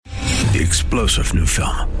The explosive new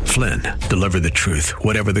film, Flynn, deliver the truth,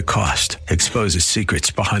 whatever the cost. Exposes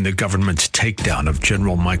secrets behind the government's takedown of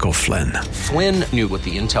General Michael Flynn. Flynn knew what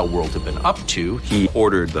the intel world had been up to. He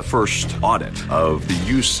ordered the first audit of the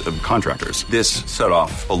use of contractors. This set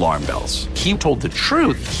off alarm bells. He told the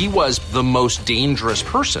truth. He was the most dangerous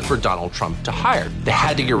person for Donald Trump to hire. They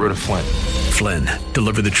had to get rid of Flynn. Flynn,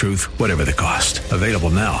 deliver the truth, whatever the cost. Available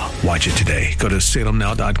now. Watch it today. Go to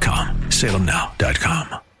salemnow.com.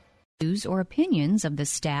 salemnow.com. Views or opinions of the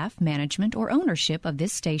staff, management, or ownership of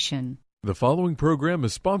this station. The following program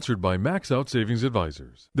is sponsored by Max Out Savings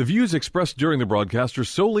Advisors. The views expressed during the broadcast are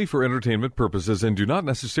solely for entertainment purposes and do not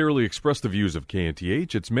necessarily express the views of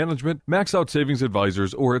KNTH, its management, Max Out Savings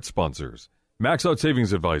Advisors, or its sponsors. Max Out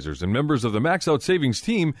Savings Advisors and members of the Max Out Savings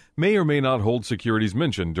team may or may not hold securities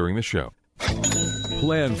mentioned during the show.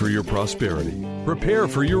 Plan for your prosperity. Prepare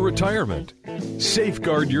for your retirement.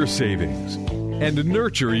 Safeguard your savings. And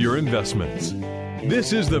nurture your investments.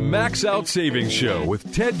 This is the Max Out Savings Show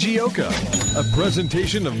with Ted Gioka, a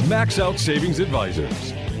presentation of Max Out Savings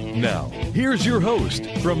Advisors. Now, here's your host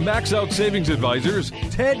from Max Out Savings Advisors,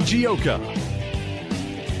 Ted Gioka.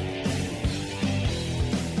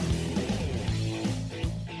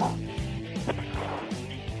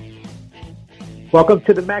 Welcome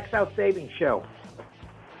to the Max Out Savings Show.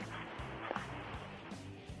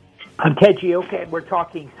 I'm Ted Gioka, and we're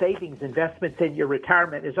talking savings, investments, and your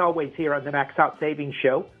retirement, as always, here on the Max Out Savings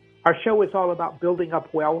Show. Our show is all about building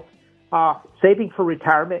up wealth, saving for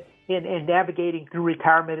retirement, and navigating through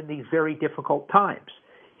retirement in these very difficult times.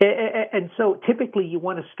 And so typically you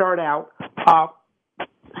want to start out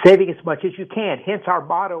saving as much as you can, hence our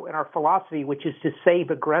motto and our philosophy, which is to save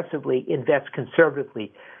aggressively, invest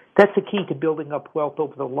conservatively. That's the key to building up wealth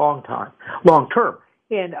over the long term.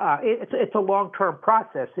 And it's a long-term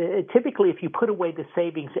process. Typically, if you put away the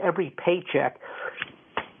savings every paycheck,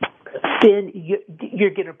 then you're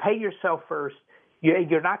going to pay yourself first.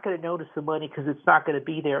 You're not going to notice the money because it's not going to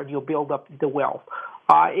be there, and you'll build up the wealth.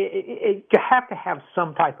 You have to have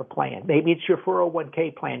some type of plan. Maybe it's your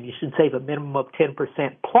 401k plan. You should save a minimum of 10%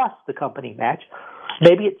 plus the company match.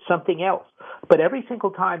 Maybe it's something else. But every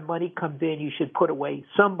single time money comes in, you should put away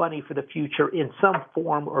some money for the future in some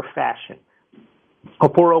form or fashion. A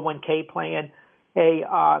 401k plan,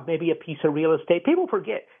 maybe a piece of real estate. People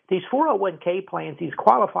forget these 401k plans, these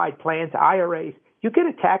qualified plans, IRAs, you get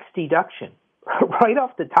a tax deduction right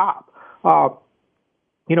off the top.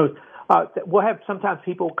 We'll have sometimes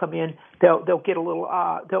people come in, they'll get a little,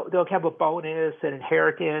 they'll have a bonus, an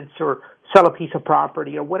inheritance, or sell a piece of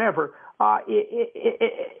property or whatever. And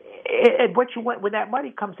what you want when that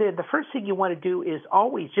money comes in, the first thing you want to do is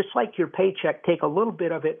always, just like your paycheck, take a little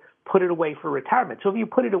bit of it, put it away for retirement. So if you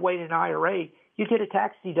put it away in an IRA, you get a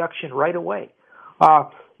tax deduction right away.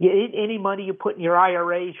 Any money you put in your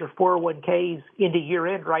IRAs, your 401ks into year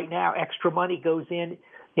end right now, extra money goes in,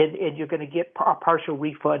 and you're going to get a partial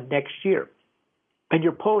refund next year. And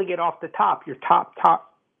you're pulling it off the top, your top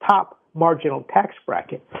marginal tax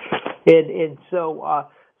bracket. And so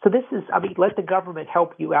this is, let the government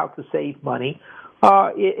help you out to save money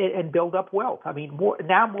and build up wealth.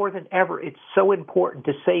 Now more than ever, it's so important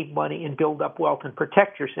to save money and build up wealth and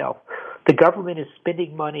protect yourself. The government is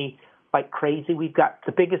spending money like crazy. We've got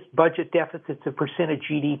the biggest budget deficits of percent of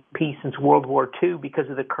GDP since World War II because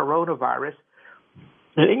of the coronavirus.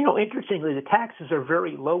 Interestingly, the taxes are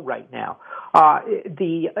very low right now,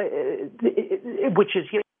 which is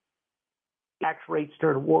tax rates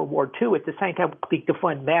during World War II. At the same time, to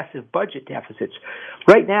fund massive budget deficits.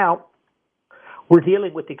 Right now, we're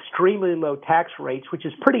dealing with extremely low tax rates, which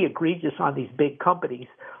is pretty egregious on these big companies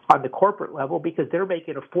on the corporate level because they're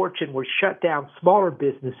making a fortune. We're shut down smaller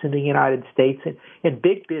business in the United States and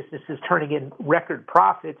big businesses turning in record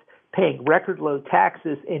profits, paying record low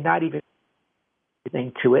taxes and not even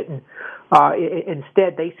anything to it. And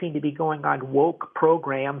instead, they seem to be going on woke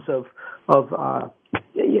programs of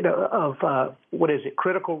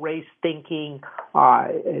critical race thinking,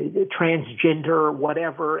 transgender,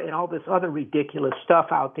 whatever, and all this other ridiculous stuff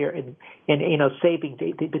out there, and saving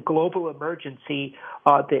the global emergency.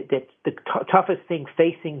 That the toughest thing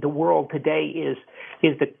facing the world today is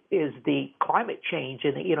the climate change,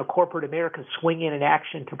 and corporate America swing in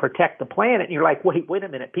action to protect the planet. And you're like, wait a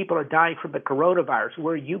minute, people are dying from the coronavirus.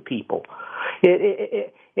 Where are you people?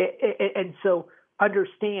 And so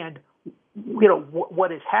understand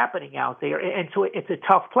what is happening out there, and so it's a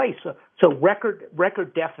tough place. So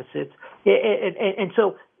record deficits, and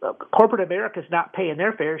so corporate America is not paying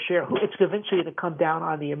their fair share. It's eventually going to come down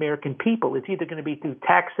on the American people. It's either going to be through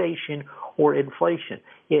taxation or inflation,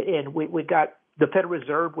 and we got the Federal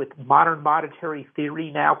Reserve with modern monetary theory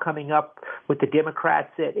now coming up with the Democrats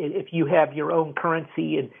that if you have your own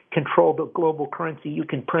currency and control the global currency, you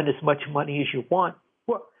can print as much money as you want.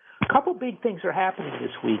 Well, a couple big things are happening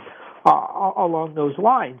this week along those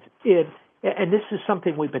lines. And this is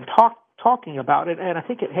something we've been talking about, and I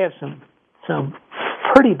think it has some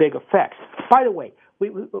pretty big effects. By the way,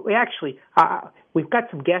 we actually we've got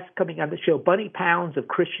some guests coming on the show. Bunny Pounds of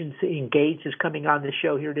Christians Engaged is coming on the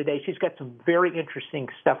show here today. She's got some very interesting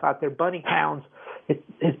stuff out there. Bunny Pounds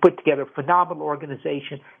has put together a phenomenal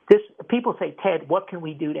organization. People say, Ted, what can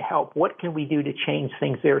we do to help? What can we do to change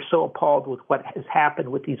things? They're so appalled with what has happened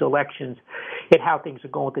with these elections and how things are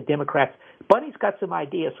going with the Democrats. Bunny's got some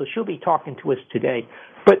ideas, so she'll be talking to us today.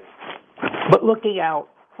 But looking out,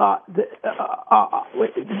 the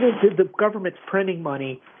government's printing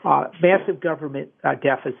money, massive government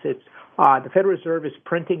deficits. The Federal Reserve is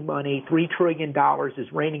printing money. $3 trillion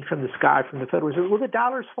is raining from the sky from the Federal Reserve. Well, the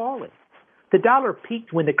dollar's falling. The dollar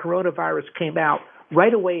peaked when the coronavirus came out.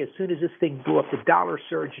 Right away, as soon as this thing blew up, the dollar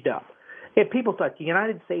surged up. And people thought the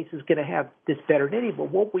United States is going to have this better than anybody.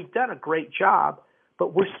 Well, we've done a great job,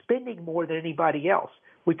 but we're spending more than anybody else.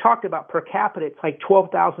 We talked about per capita, it's like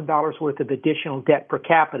 $12,000 worth of additional debt per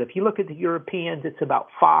capita. If you look at the Europeans, it's about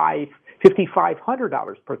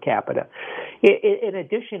 $5,500 per capita. In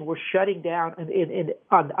addition, we're shutting down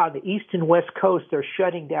on the east and west coast. They're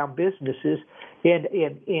shutting down businesses and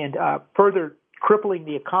further crippling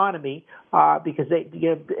the economy because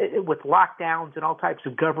with lockdowns and all types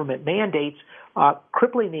of government mandates,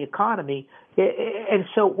 crippling the economy. And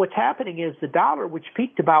so what's happening is the dollar, which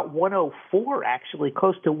peaked about 104, actually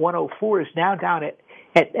close to 104, is now down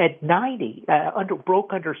at 90,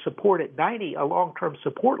 broke under support at 90, a long-term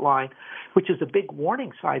support line, which is a big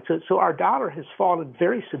warning sign. So our dollar has fallen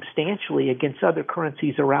very substantially against other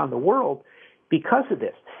currencies around the world because of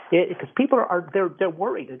this. Because people they're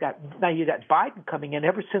worried. You got Biden coming in.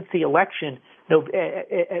 Ever since the election,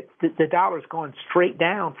 the dollar's gone straight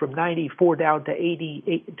down from 94 down to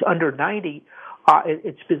 80, to under 90.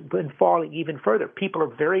 It's been falling even further. People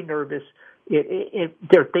are very nervous.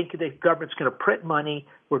 They're thinking the government's going to print money.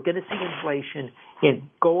 We're going to see inflation. And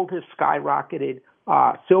gold has skyrocketed.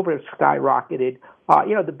 Silver has skyrocketed.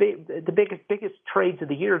 The biggest trades of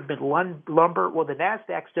the year have been lumber. Well, the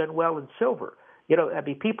Nasdaq's done well in silver.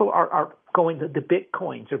 People are going. The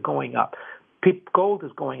bitcoins are going up. Gold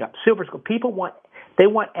is going up. Silver's going. People want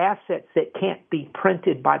assets that can't be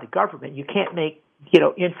printed by the government. You can't make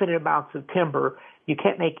infinite amounts of timber. You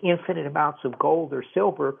can't make infinite amounts of gold or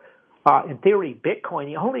silver. In theory, Bitcoin.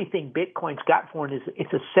 The only thing Bitcoin's got for it is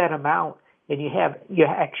it's a set amount, and you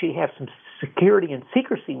actually have some security and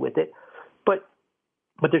secrecy with it. But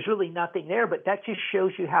there's really nothing there. But that just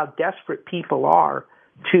shows you how desperate people are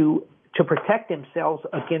to protect themselves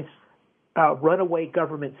against runaway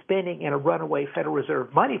government spending and a runaway Federal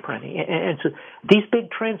Reserve money printing. And so these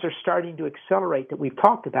big trends are starting to accelerate that we've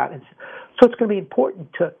talked about. And so it's going to be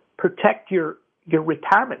important to protect your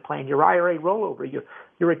retirement plan, your IRA rollover, your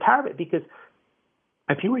retirement, because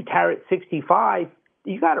if you retire at 65,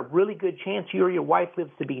 you got a really good chance you or your wife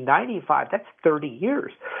lives to be 95. That's 30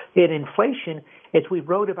 years. And inflation, as we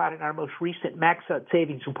wrote about in our most recent Max Out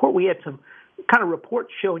Savings report, we had some kind of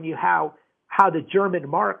reports showing you how the German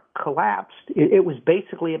mark collapsed. It was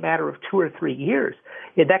basically a matter of 2 or 3 years,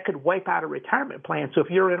 and that could wipe out a retirement plan. So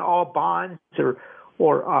if you're in all bonds or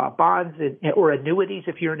bonds or annuities,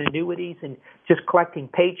 if you're in annuities and just collecting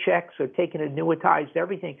paychecks or taking annuitized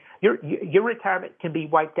everything, your retirement can be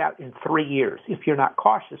wiped out in 3 years if you're not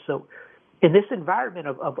cautious. So in this environment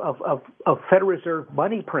of Federal Reserve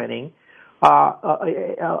money printing,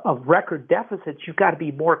 of record deficits, you've got to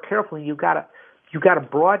be more careful. You've got to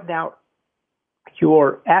broaden out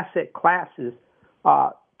your asset classes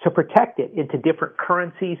to protect it into different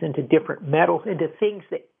currencies, into different metals, into things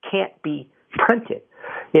that can't be printed.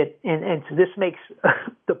 And so this makes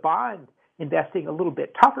the bond investing a little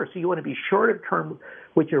bit tougher. So you want to be shorter term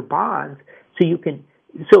with your bonds,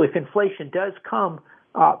 so if inflation does come,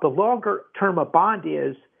 the longer term a bond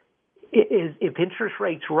is if interest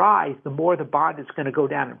rates rise, the more the bond is going to go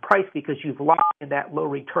down in price because you've locked in that low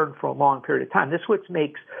return for a long period of time. This is what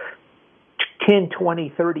makes 10,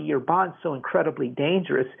 20, 30-year bonds so incredibly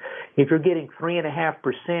dangerous. If you're getting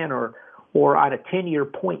 3.5% or on a 10-year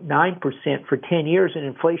 0.9% for 10 years and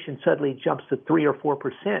inflation suddenly jumps to 3 or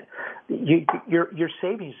 4%, your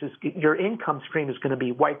savings, your income stream is going to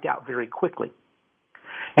be wiped out very quickly.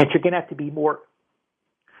 And you're going to have to be more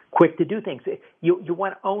quick to do things. You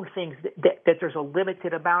want to own things that there's a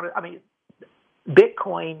limited amount of. I mean,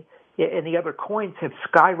 Bitcoin and the other coins have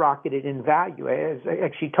skyrocketed in value. I was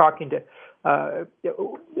actually talking to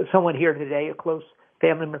someone here today, a close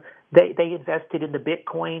family member, they invested in the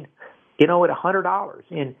Bitcoin, at $100,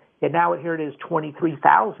 and now here it is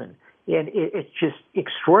 23,000, and it's just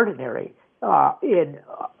extraordinary. But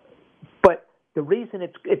the reason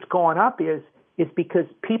it's gone up is because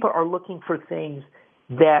people are looking for things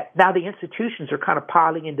that now the institutions are kind of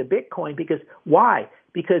piling into Bitcoin. Because why?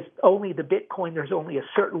 Because only the Bitcoin, there's only a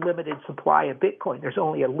certain limited supply of Bitcoin. There's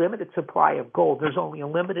only a limited supply of gold. There's only a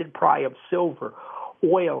limited supply of silver,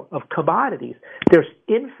 oil, of commodities. There's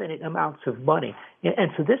infinite amounts of money.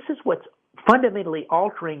 And so this is what's fundamentally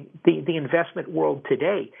altering the investment world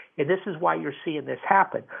today. And this is why you're seeing this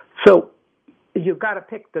happen. So you've got to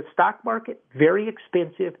pick the stock market, very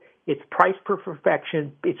expensive. It's priced for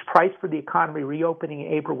perfection. It's priced for the economy reopening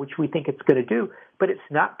in April, which we think it's going to do, but it's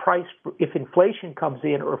not priced for if inflation comes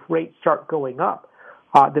in or if rates start going up.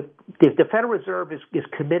 The Federal Reserve is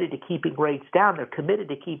committed to keeping rates down. They're committed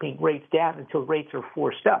to keeping rates down until rates are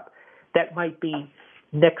forced up. That might be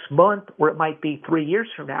next month or it might be 3 years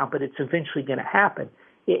from now, but it's eventually going to happen.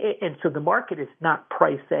 And so the market is not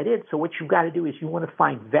priced that in. So what you've got to do is you want to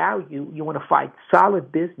find value. You want to find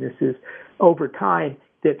solid businesses over time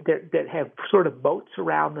that have sort of moats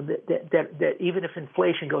around them that even if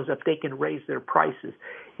inflation goes up, they can raise their prices.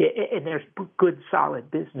 And there's good,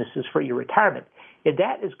 solid businesses for your retirement. And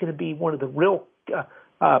that is going to be one of the real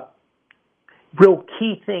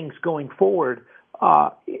key things going forward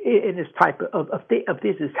in this type of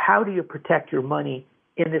business. How do you protect your money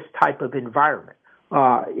in this type of environment? We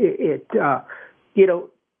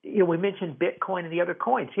mentioned Bitcoin and the other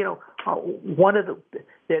coins. One of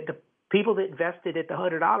the people that invested at the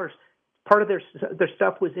 $100, part of their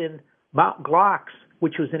stuff was in Mt. Gox,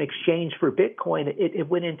 which was an exchange for Bitcoin. It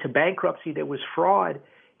went into bankruptcy. There was fraud,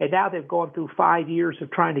 and now they've gone through 5 years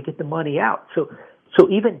of trying to get the money out. So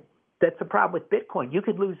even that's the problem with Bitcoin. You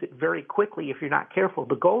could lose it very quickly if you're not careful.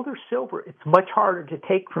 But gold or silver, it's much harder to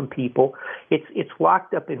take from people. It's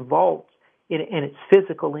locked up in vaults, and it's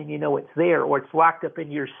physical, and it's there, or it's locked up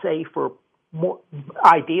in your safe, or more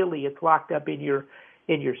ideally, it's locked up in your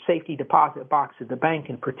safety deposit box at the bank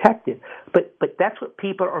and protected. But that's what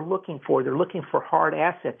people are looking for. They're looking for hard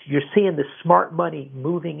assets. You're seeing the smart money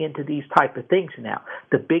moving into these type of things now.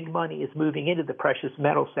 The big money is moving into the precious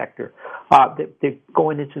metal sector. They're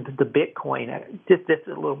going into the Bitcoin. This is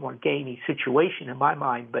a little more gamey situation in my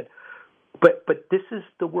mind. But this is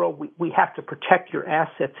the world we have to protect your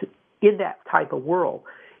assets in that type of world.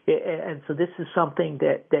 And so this is something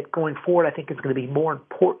that going forward I think is going to be more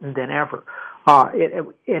important than ever.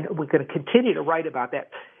 And we're going to continue to write about that.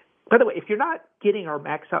 By the way, if you're not getting our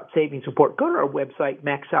Max Out Savings report, go to our website,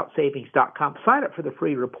 maxoutsavings.com. Sign up for the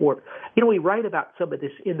free report. We write about some of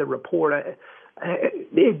this in the report.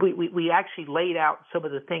 We actually laid out some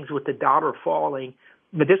of the things with the dollar falling.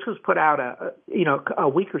 But this was put out a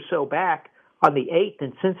week or so back on the 8th,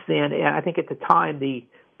 and since then, and I think at the time the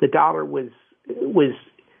dollar was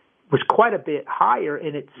quite a bit higher,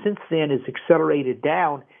 and it since then has accelerated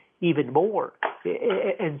down even more.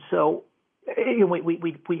 And so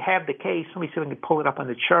we have the case. Let me see if I can pull it up on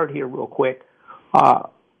the chart here real quick,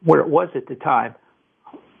 where it was at the time.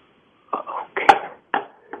 Okay.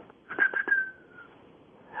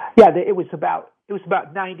 Yeah, it was about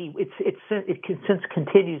 90. It since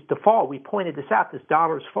continues to fall. We pointed this out. This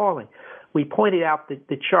dollar is falling. We pointed out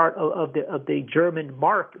the chart of the German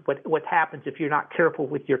mark. What happens if you're not careful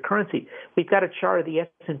with your currency? We've got a chart of the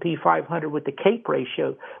S&P 500 with the CAPE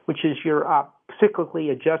ratio, which is your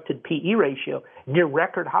cyclically adjusted PE ratio, near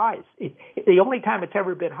record highs. The only time it's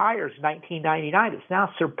ever been higher is 1999. It's now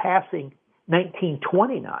surpassing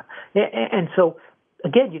 1929. And so,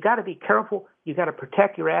 again, you got to be careful. You got to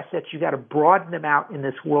protect your assets. You got to broaden them out in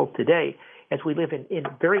this world today as we live in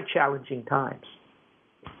very challenging times.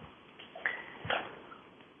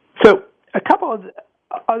 So a couple of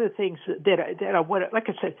other things that I want to, like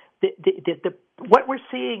I said, what we're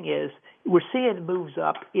seeing moves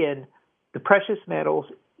up in the precious metals,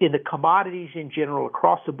 in the commodities in general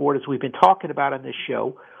across the board, as we've been talking about on this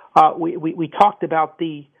show. We talked about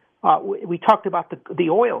the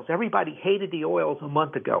oils. Everybody hated the oils a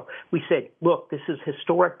month ago. We said, look, this is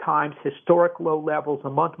historic times, historic low levels,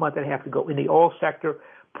 a month and a half ago in the oil sector.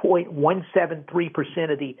 0.173%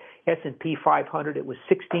 of the S&P 500. It was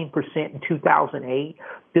 16% in 2008.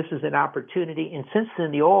 This is an opportunity. And since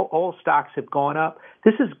then, the oil stocks have gone up.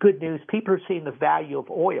 This is good news. People are seeing the value of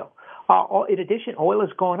oil. In addition, oil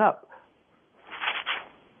has gone up.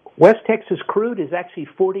 West Texas crude is actually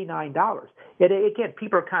 $49. And again,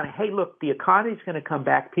 people are kind of, hey, look, the economy is going to come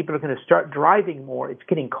back. People are going to start driving more. It's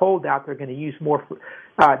getting cold out. They're going to use more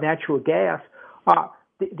natural gas.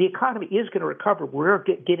 the economy is going to recover. We're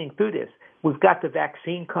getting through this. We've got the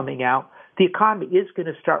vaccine coming out. The economy is going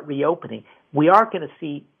to start reopening. We are going to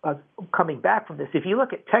see coming back from this. If you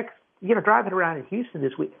look at Texas, driving around in Houston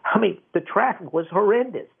this week, the traffic was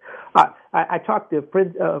horrendous. I talked to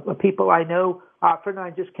friends, people I know. A friend of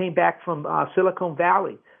mine just came back from Silicon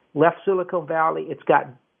Valley, left Silicon Valley. It's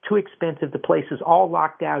gotten too expensive. The place is all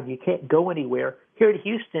locked down. You can't go anywhere. Here in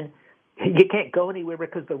Houston, you can't go anywhere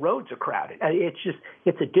because the roads are crowded.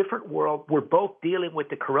 It's a different world. We're both dealing with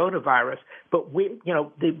the coronavirus, but we're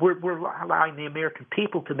allowing the American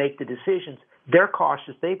people to make the decisions. They're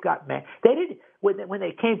cautious. They've got masks. They didn't when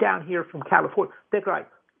they came down here from California.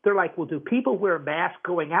 They're like, well, do people wear masks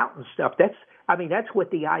going out and stuff? That's what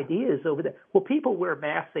the idea is over there. Well, people wear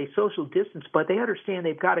masks, they social distance, but they understand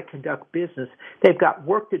they've got to conduct business. They've got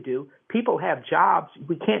work to do. People have jobs.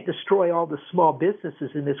 We can't destroy all the small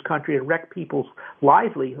businesses in this country and wreck people's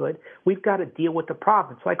livelihood. We've got to deal with the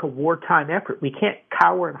problem. It's like a wartime effort. We can't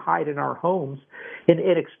cower and hide in our homes and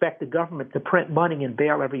expect the government to print money and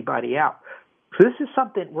bail everybody out. So this is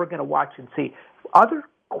something we're going to watch and see. Other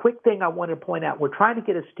quick thing I want to point out, we're trying to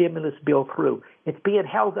get a stimulus bill through. It's being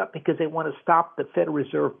held up because they want to stop the Federal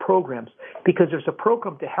Reserve programs, because there's a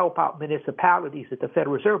program to help out municipalities at the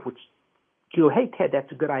Federal Reserve, which you go, hey, Ted, that's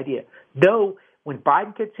a good idea. No, when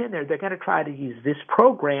Biden gets in there, they're going to try to use this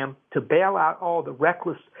program to bail out all the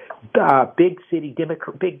reckless big city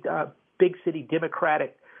Democratic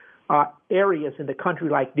areas in the country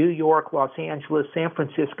like New York, Los Angeles, San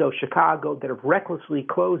Francisco, Chicago that have recklessly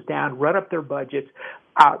closed down, run up their budgets,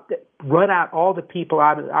 run out all the people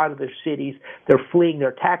out of their cities. They're fleeing.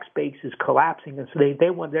 Their tax base is collapsing, and so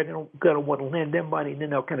they're going to want to lend them money, and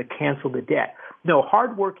then they're going to cancel the debt. No,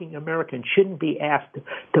 hardworking Americans shouldn't be asked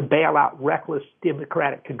to bail out reckless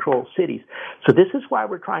Democratic-controlled cities. So this is why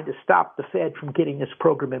we're trying to stop the Fed from getting this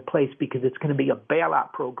program in place, because it's going to be a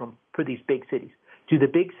bailout program for these big cities. Do the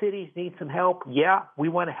big cities need some help? Yeah, we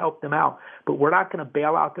want to help them out, but we're not going to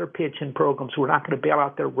bail out their pension programs. We're not going to bail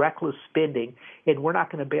out their reckless spending, and we're not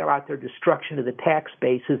going to bail out their destruction of the tax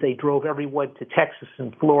base as they drove everyone to Texas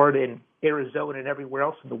and Florida and Arizona and everywhere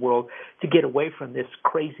else in the world to get away from this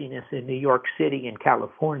craziness in New York City and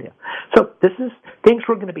California. So this is things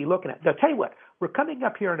we're going to be looking at. Now, I'll tell you what, we're coming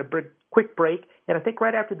up here on a quick break, and I think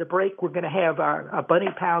right after the break we're going to have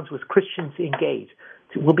Bunny Pounds with Christians Engaged.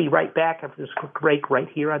 So we'll be right back after this quick break right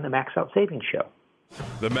here on the Max Out Savings Show.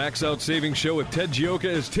 The Max Out Savings Show with Ted Gioka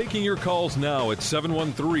is taking your calls now at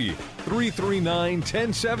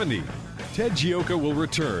 713-339-1070. Ted Gioka will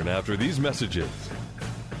return after these messages.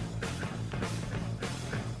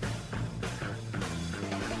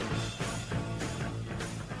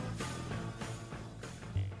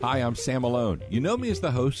 Hi, I'm Sam Malone. You know me as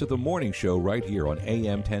the host of the morning show right here on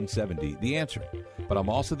AM 1070, The Answer. But I'm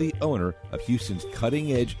also the owner of Houston's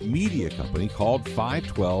cutting-edge media company called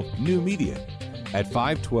 512 New Media. At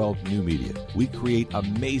 512 New Media, we create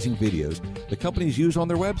amazing videos the companies use on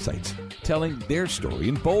their websites, telling their story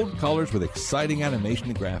in bold colors with exciting animation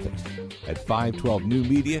and graphics. At 512 New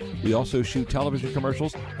Media, we also shoot television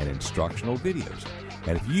commercials and instructional videos.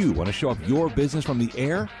 And if you want to show off your business from the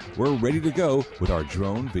air, we're ready to go with our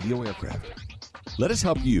drone video aircraft. Let us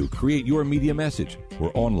help you create your media message. We're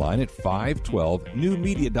online at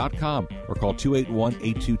 512newmedia.com or call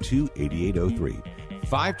 281-822-8803.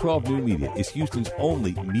 512 New Media is Houston's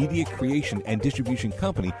only media creation and distribution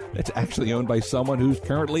company that's actually owned by someone who's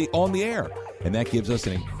currently on the air. And that gives us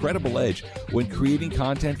an incredible edge when creating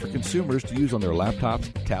content for consumers to use on their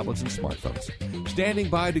laptops, tablets, and smartphones. Standing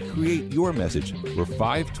by to create your message, we're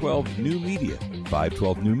 512 New Media,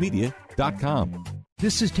 512newmedia.com.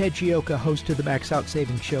 This is Ted Gioka, host of the Max Out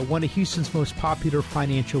Savings Show, one of Houston's most popular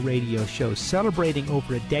financial radio shows, celebrating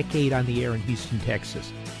over a decade on the air in Houston,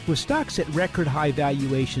 Texas. With stocks at record high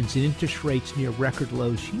valuations and interest rates near record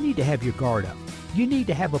lows, you need to have your guard up. You need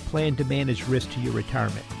to have a plan to manage risk to your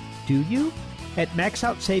retirement. Do you? At Max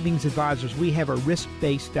Out Savings Advisors, we have a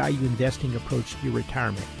risk-based value investing approach to your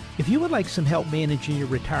retirement. If you would like some help managing your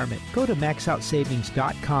retirement, go to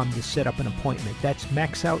maxoutsavings.com to set up an appointment. That's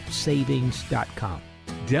maxoutsavings.com.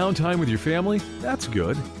 Downtime with your family? That's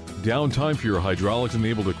good. Downtime for your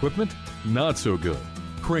hydraulics-enabled equipment? Not so good.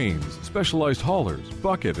 Cranes, specialized haulers,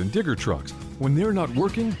 bucket, and digger trucks. When they're not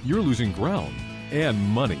working, you're losing ground and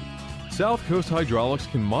money. South Coast Hydraulics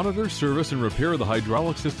can monitor, service, and repair the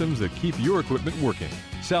hydraulic systems that keep your equipment working.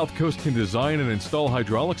 South Coast can design and install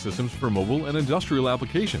hydraulic systems for mobile and industrial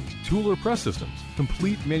applications, tool or press systems,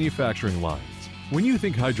 complete manufacturing lines. When you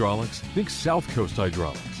think hydraulics, think South Coast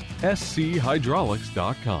Hydraulics.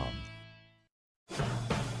 schydraulics.com.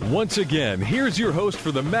 Once again, here's your host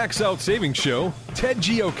for the Max Out Savings Show, Ted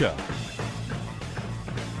Gioka.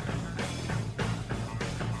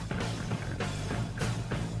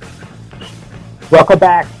 Welcome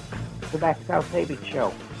back to the Max Out Savings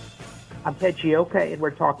Show. I'm Ted Gioka, and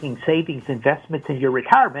we're talking savings, investments, and your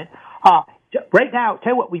retirement. Right now,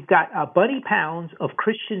 tell you what, we've got Bunny Pounds of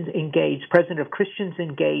Christians Engaged, president of Christians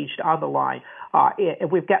Engaged, on the line.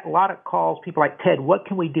 And we've got a lot of calls, people like, Ted, what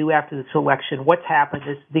can we do after this election? What's happened?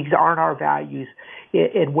 These aren't our values,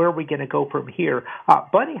 and where are we going to go from here?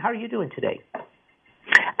 Bunny, how are you doing today?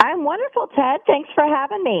 I'm wonderful, Ted. Thanks for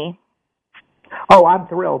having me. Oh, I'm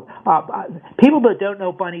thrilled. People that don't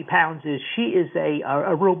know Bunny Pounds she is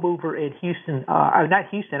a real mover in Houston, not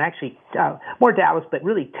Houston, actually more Dallas, but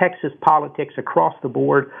really Texas politics across the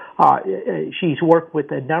board. She's worked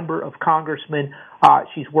with a number of congressmen.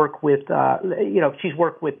 She's worked with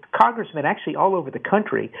congressmen actually all over the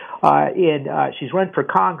country, and she's run for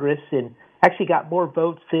Congress and actually got more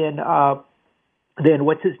votes than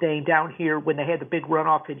what's his name down here when they had the big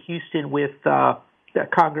runoff in Houston with.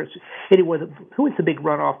 Congress. Who was the big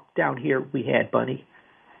runoff down here we had, Bunny?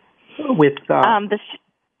 With the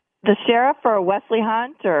sheriff or Wesley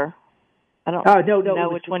Hunt, or I don't know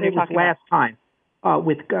which one you're talking about. Last time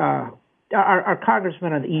with our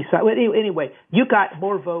congressman on the east side. Anyway, you got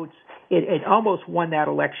more votes and almost won that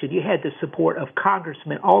election. You had the support of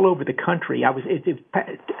congressmen all over the country.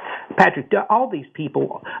 Patrick, all these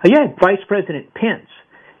people. You had Vice President Pence.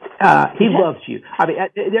 He loves you. I mean,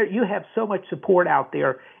 you have so much support out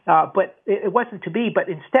there, but it wasn't to be. But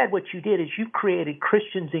instead, what you did is you created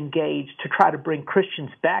Christians Engaged to try to bring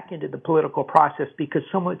Christians back into the political process because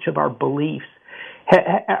so much of our beliefs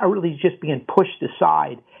are really just being pushed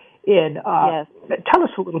aside. And tell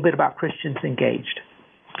us a little bit about Christians Engaged.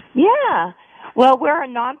 Yeah. Well, we're a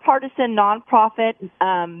nonpartisan, nonprofit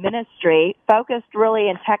ministry focused really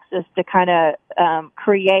in Texas to kind of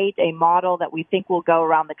create a model that we think will go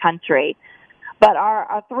around the country. But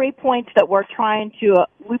our 3 points that we're trying to,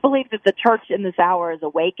 we believe that the church in this hour is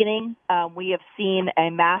awakening. We have seen a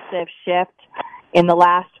massive shift in the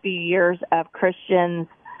last few years of Christians,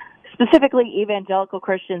 specifically evangelical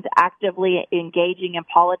Christians, actively engaging in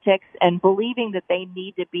politics and believing that they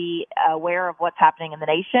need to be aware of what's happening in the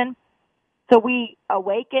nation. So we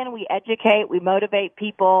awaken, we educate, we motivate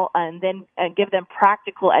people, and then give them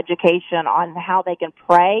practical education on how they can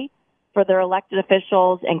pray for their elected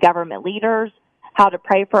officials and government leaders, how to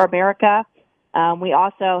pray for America. We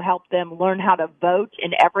also help them learn how to vote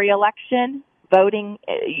in every election. Voting,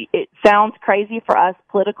 it sounds crazy for us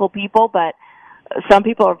political people, but some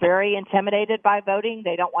people are very intimidated by voting.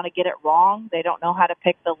 They don't want to get it wrong. They don't know how to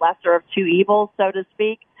pick the lesser of two evils, so to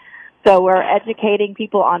speak. So we're educating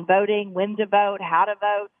people on voting, when to vote, how to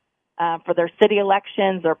vote for their city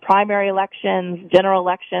elections, their primary elections, general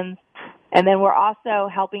elections. And then we're also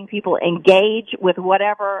helping people engage with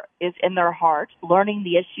whatever is in their heart, learning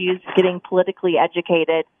the issues, getting politically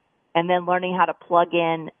educated, and then learning how to plug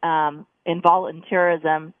in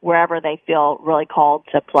volunteerism wherever they feel really called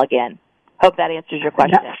to plug in. Hope that answers your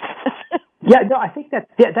question. Yeah, no, I think that's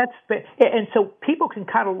and so people can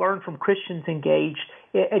kind of learn from Christians Engaged,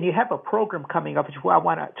 and you have a program coming up, which I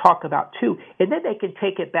want to talk about too, and then they can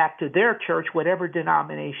take it back to their church, whatever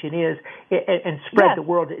denomination is, and spread the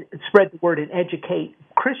word and educate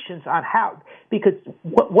Christians on how, because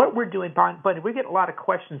what we're doing, Bunny, we get a lot of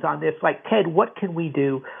questions on this, like, Ted, what can we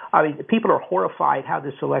do? I mean, people are horrified how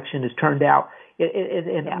this election has turned out,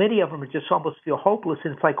 and many of them just almost feel hopeless,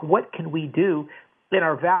 and it's like, what can we do? In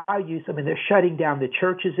our values, I mean, they're shutting down the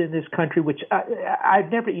churches in this country, which I've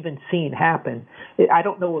never even seen happen. I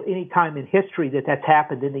don't know any time in history that's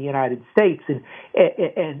happened in the United States, and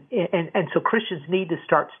so Christians need to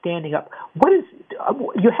start standing up. What is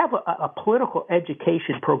you have a political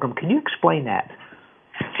education program? Can you explain that?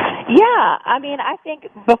 Yeah, I mean, I think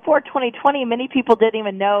before 2020, many people didn't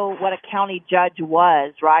even know what a county judge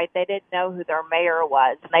was, right? They didn't know who their mayor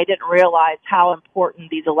was, and they didn't realize how important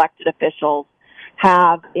these elected officials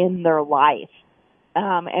have in their life.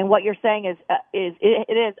 And what you're saying is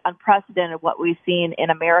it is unprecedented what we've seen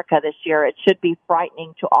in America this year. It should be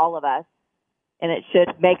frightening to all of us, and it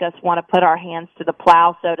should make us want to put our hands to the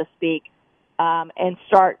plow, so to speak, and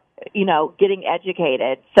start, getting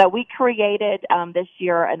educated. So we created this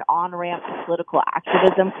year an on-ramp to political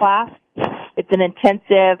activism class. It's an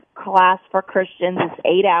intensive class for Christians. It's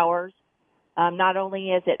 8 hours. Not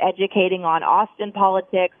only is it educating on Austin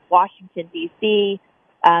politics, Washington, D.C.,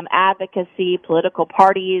 advocacy, political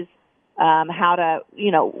parties, how to,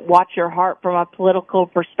 watch your heart from a political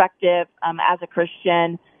perspective as a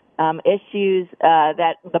Christian, issues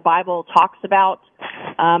that the Bible talks about,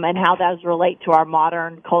 and how those relate to our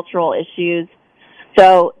modern cultural issues.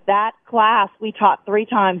 So that class we taught 3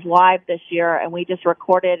 times live this year, and we just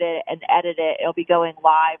recorded it and edited it. It'll be going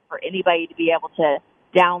live for anybody to be able to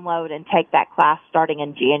download and take that class starting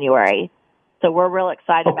in January. So we're real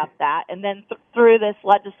excited about that. And then through this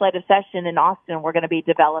legislative session in Austin, we're going to be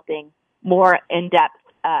developing more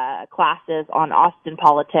in-depth classes on Austin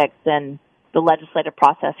politics and the legislative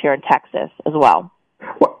process here in Texas as well.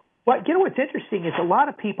 Well, you know what's interesting is a lot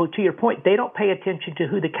of people, to your point, they don't pay attention to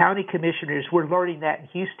who the county commissioners. We're learning that in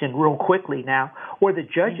Houston real quickly now, or the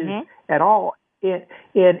judges at all. In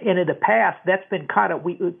the past, that's been kind of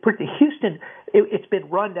Houston. It's been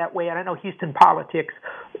run that way, and I know Houston politics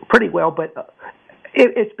pretty well, but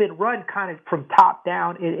it's been run kind of from top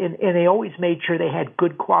down, and they always made sure they had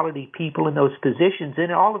good quality people in those positions.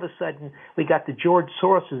 And all of a sudden, we got the George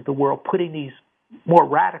Soroses of the world putting these more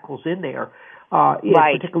radicals in there.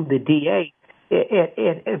 Particularly the DA,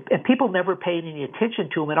 and people never paid any attention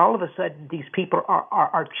to them, and all of a sudden these people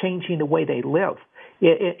are changing the way they live.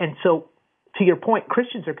 And so, to your point,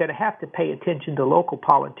 Christians are going to have to pay attention to local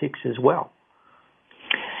politics as well.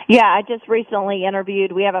 Yeah, I just recently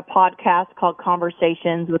interviewed, we have a podcast called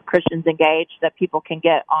Conversations with Christians Engaged that people can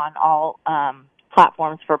get on all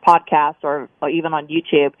platforms for podcasts or even on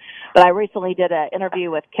YouTube. But I recently did an interview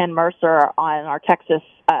with Ken Mercer on our Texas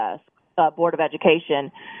Board of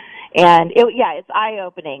Education, and it's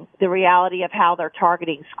eye-opening, the reality of how they're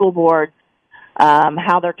targeting school boards,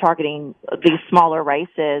 how they're targeting these smaller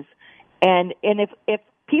races, and if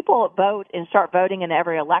people vote and start voting in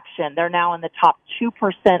every election, they're now in the top 2%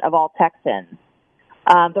 of all Texans.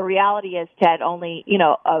 The reality is, Ted, only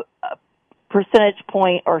a percentage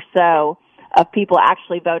point or so of people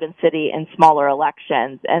actually vote in city and smaller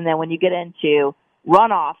elections, and then when you get into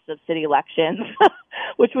runoffs of city elections,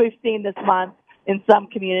 which we've seen this month in some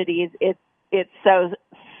communities, it's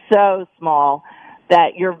so small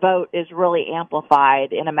that your vote is really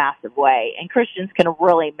amplified in a massive way. And Christians can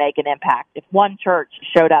really make an impact. If one church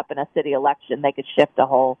showed up in a city election, they could shift the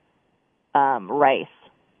whole race.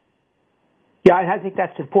 Yeah, I think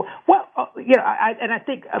that's important. Well, I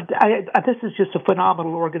think this is just a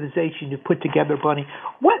phenomenal organization you put together, Bunny.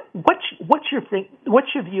 What's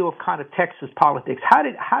your view of kind of Texas politics? How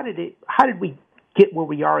did we get where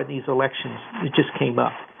we are in these elections that just came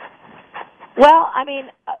up? Well, I mean,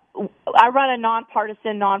 I run a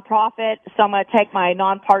nonpartisan nonprofit, so I'm going to take my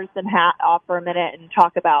nonpartisan hat off for a minute and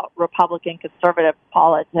talk about Republican conservative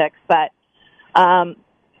politics. But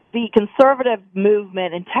the conservative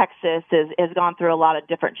movement in Texas has gone through a lot of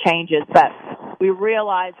different changes, but we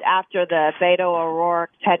realized after the Beto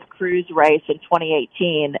O'Rourke, Ted Cruz race in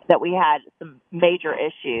 2018 that we had some major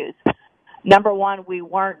issues. Number one, we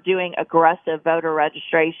weren't doing aggressive voter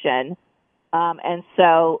registration, and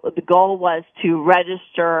so the goal was to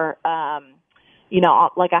register,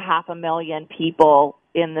 like 500,000 people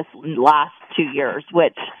in this last 2 years,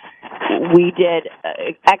 which we did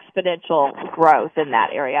exponential growth in that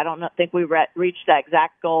area. I don't think we reached that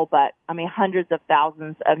exact goal, but I mean, hundreds of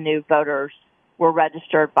thousands of new voters were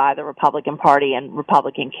registered by the Republican Party and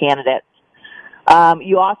Republican candidates.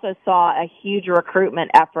 You also saw a huge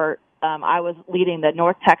recruitment effort. I was leading the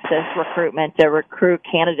North Texas recruitment to recruit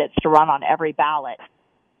candidates to run on every ballot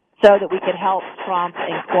so that we could help Trump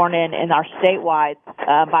and Cornyn in our statewide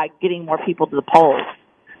by getting more people to the polls.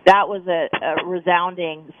 That was a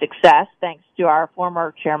resounding success, thanks to our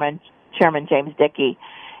former Chairman James Dickey.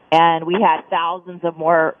 And we had thousands of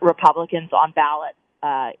more Republicans on ballot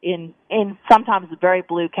in sometimes very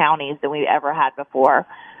blue counties than we ever had before.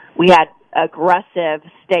 We had aggressive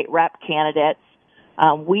state rep candidates.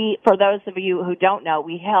 For those of you who don't know,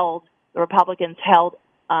 the Republicans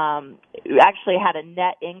actually had a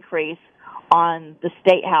net increase on the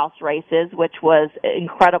state house races, which was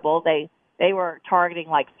incredible. They were targeting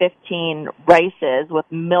like 15 races with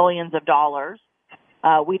millions of dollars.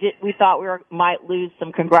 We thought we might lose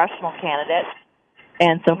some congressional candidates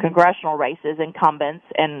and some congressional races, incumbents,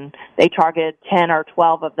 and they targeted 10 or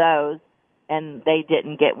 12 of those, and they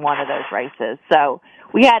didn't get one of those races. So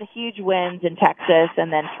we had huge wins in Texas,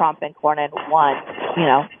 and then Trump and Cornyn won,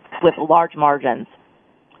 with large margins.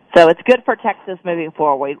 So it's good for Texas moving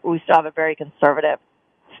forward. We still have a very conservative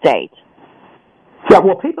state. Yeah,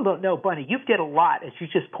 well, people don't know, Bunny, you did a lot, as you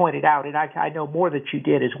just pointed out, and I know more that you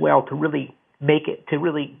did as well to really make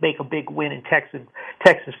a big win in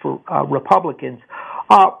Texas for Republicans.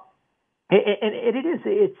 All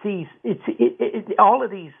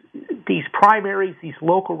of these primaries, these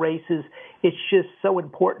local races. It's just so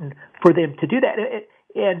important for them to do that.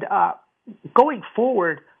 And going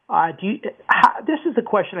forward, this is the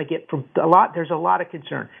question I get from a lot. There's a lot of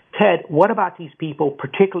concern. Ted, what about these people,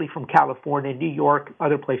 particularly from California, New York,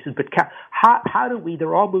 other places? But how do we?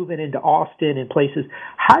 They're all moving into Austin and places.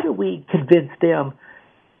 How do we convince them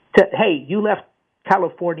to? Hey, you left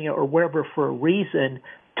California or wherever for a reason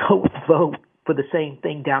don't vote for the same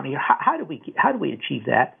thing down here? How do we achieve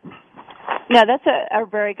that? No, that's a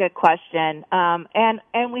very good question.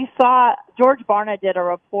 And we saw George Barna did a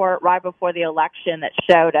report right before the election that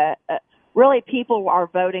showed really people are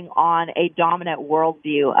voting on a dominant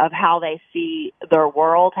worldview of how they see their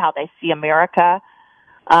world, how they see America.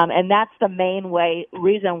 And that's the main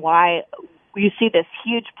reason why you see this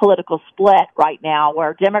huge political split right now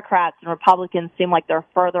where Democrats and Republicans seem like they're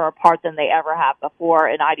further apart than they ever have before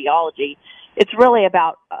in ideology. It's really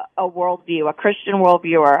about a worldview, a Christian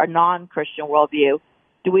worldview or a non-Christian worldview.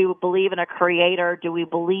 Do we believe in a creator? Do we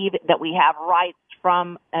believe that we have rights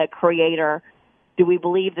from a creator? Do we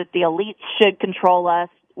believe that the elites should control us?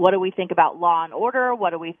 What do we think about law and order? What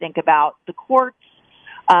do we think about the courts?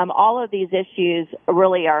 All of these issues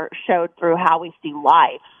really are showed through how we see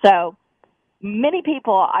life. So many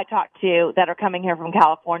people I talk to that are coming here from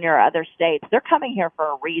California or other states, they're coming here for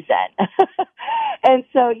a reason. And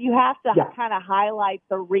so you have to kind of highlight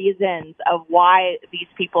the reasons of why these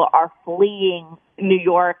people are fleeing New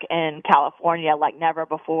York and California like never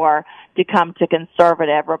before to come to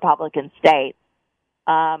conservative Republican states.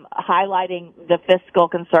 Highlighting the fiscal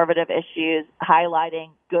conservative issues,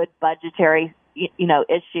 highlighting good budgetary,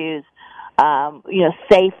 issues,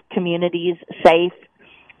 safe communities,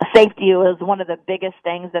 Safety was one of the biggest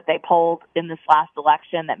things that they polled in this last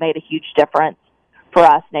election that made a huge difference for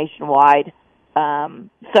us nationwide.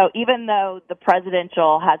 So even though the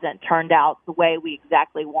presidential hasn't turned out the way we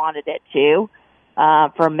exactly wanted it to,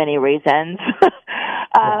 for many reasons,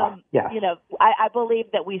 I believe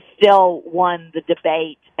that we still won the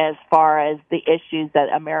debate as far as the issues that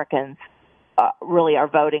Americans really are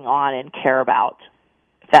voting on and care about.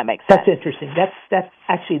 That makes sense. That's interesting.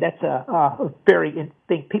 That's a very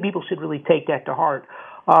thing. People should really take that to heart.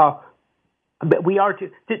 But we are.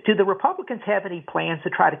 Do the Republicans have any plans to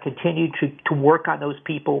try to continue to work on those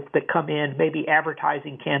people that come in, maybe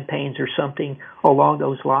advertising campaigns or something along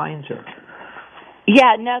those lines? Or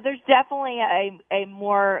yeah, no, there's definitely a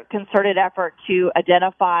more concerted effort to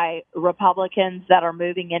identify Republicans that are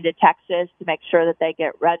moving into Texas to make sure that they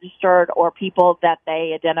get registered, or people that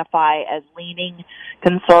they identify as leaning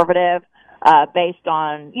conservative based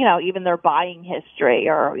on, even their buying history,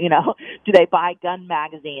 or, do they buy gun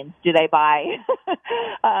magazines? Do they buy,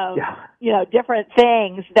 different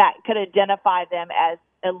things that could identify them as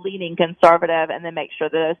a leaning conservative, and then make sure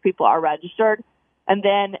that those people are registered. And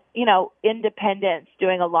then, independents,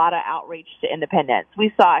 doing a lot of outreach to independents.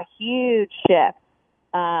 We saw a huge shift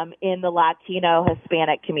in the Latino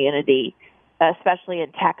Hispanic community, especially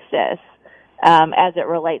in Texas, as it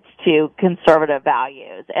relates to conservative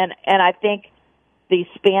values. And I think the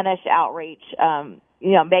Spanish outreach,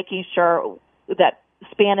 making sure that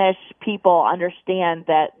Spanish people understand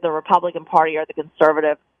that the Republican Party or the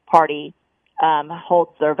Conservative Party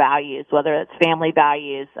holds their values, whether it's family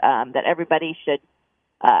values, that everybody should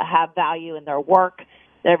have value in their work,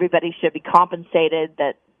 that everybody should be compensated,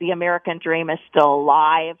 that the American dream is still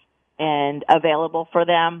alive and available for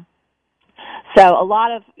them. So a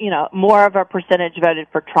lot of, more of a percentage voted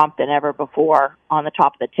for Trump than ever before on the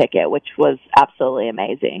top of the ticket, which was absolutely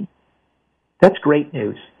amazing. That's great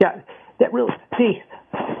news. Yeah, that really,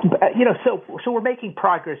 so we're making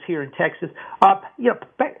progress here in Texas.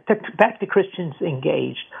 Back to Christians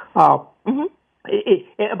Engaged.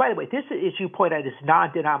 And by the way, this, as you point out, is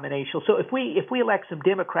non-denominational. So if we elect some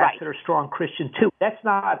Democrats that are strong Christian too, that's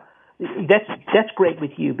great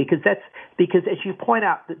with you, because as you point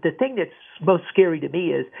out, the thing that's most scary to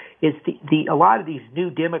me is a lot of these new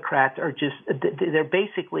Democrats are just, they're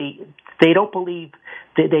basically, they don't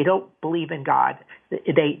believe in God.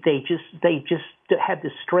 They just have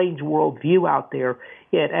this strange worldview out there.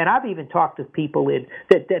 And I've even talked to people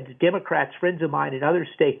that Democrats, friends of mine in other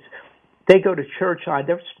states. They go to church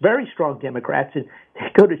they're very strong Democrats, and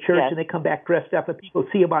they go to church and they come back dressed up, and people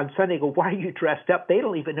see them on Sunday and go, why are you dressed up? They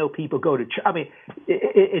don't even know people go to church. I mean,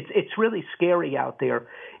 it's really scary out there.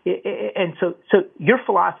 And so your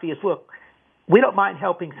philosophy is, look, we don't mind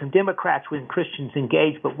helping some Democrats when Christians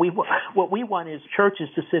engage, but what we want is churches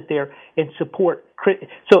to sit there and support.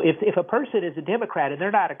 So if a person is a Democrat and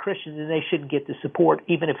they're not a Christian, then they shouldn't get the support,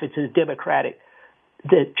 even if it's a Democratic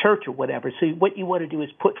the church or whatever. So what you want to do is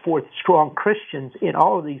put forth strong Christians in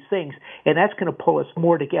all of these things, and that's going to pull us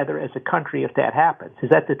more together as a country if that happens. Is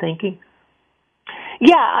that the thinking?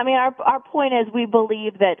 Yeah, I mean, our point is we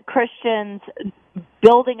believe that Christians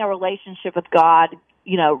building a relationship with God,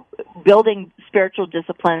 building spiritual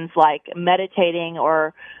disciplines like meditating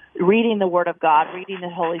or reading the Word of God, reading the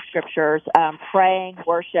Holy Scriptures, praying,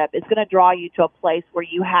 worship, is going to draw you to a place where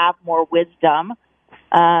you have more wisdom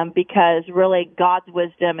because really God's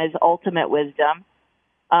wisdom is ultimate wisdom.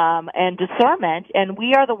 And discernment, and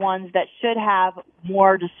we are the ones that should have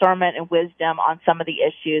more discernment and wisdom on some of the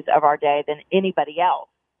issues of our day than anybody else.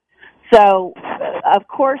 So, of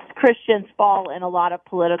course, Christians fall in a lot of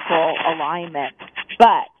political alignment,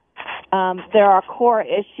 but there are core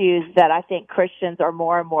issues that I think Christians are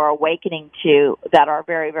more and more awakening to that are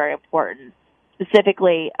very, very important,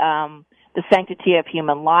 specifically the sanctity of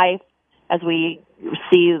human life. As we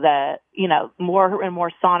see more and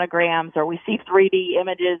more sonograms, or we see 3D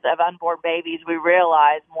images of unborn babies, we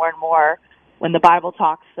realize more and more when the Bible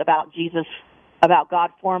talks about Jesus, about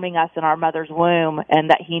God forming us in our mother's womb and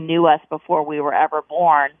that he knew us before we were ever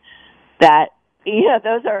born, that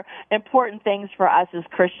those are important things for us as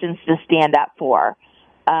Christians to stand up for.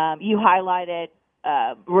 You highlighted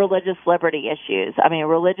religious liberty issues. I mean,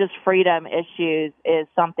 religious freedom issues is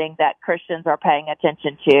something that Christians are paying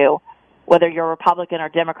attention to. Whether you're Republican or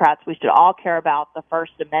Democrats, we should all care about the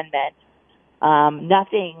First Amendment.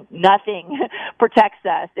 Nothing protects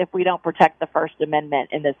us if we don't protect the First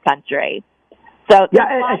Amendment in this country. So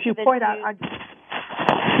as you point out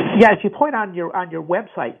on your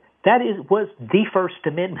website, that was the First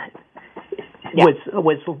Amendment. Was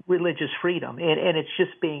religious freedom, and it's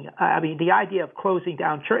just being. I mean, the idea of closing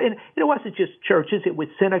down church, and it wasn't just churches; it was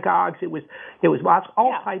synagogues. It was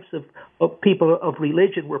all types of people of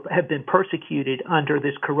religion have been persecuted under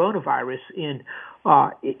this coronavirus, and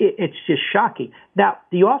it's just shocking. Now,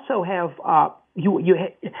 you also have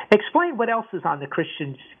explain what else is on the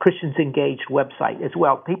Christians Engaged website as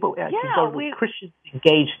well. People can go to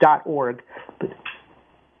ChristiansEngaged.org.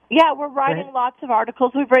 Yeah, we're writing lots of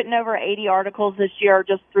articles. We've written over 80 articles this year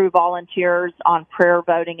just through volunteers on prayer,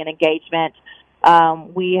 voting, and engagement.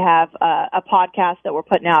 We have a podcast that we're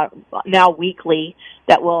putting out now weekly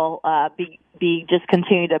that will be just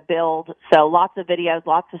continue to build. So lots of videos,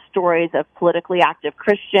 lots of stories of politically active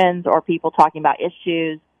Christians or people talking about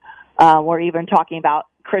issues. We're even talking about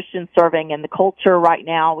Christians serving in the culture right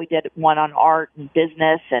now. We did one on art and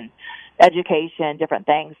business and education, different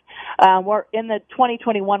things. We're in the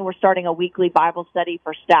 2021, we're starting a weekly Bible study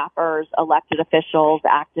for staffers, elected officials,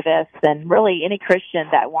 activists, and really any Christian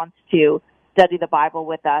that wants to study the Bible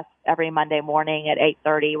with us every Monday morning at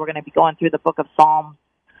 8:30. We're going to be going through the book of Psalms,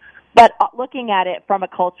 but looking at it from a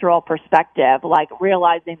cultural perspective, like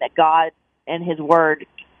realizing that God and his word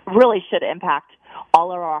really should impact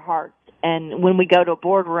all of our hearts. And when we go to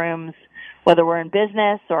boardrooms, whether we're in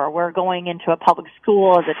business or we're going into a public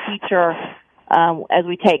school as a teacher, as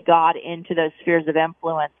we take God into those spheres of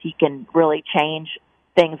influence, he can really change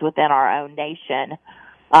things within our own nation.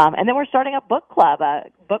 And then we're starting a book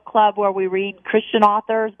club where we read Christian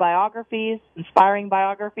authors' biographies, inspiring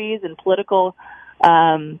biographies, and political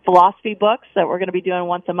philosophy books that we're going to be doing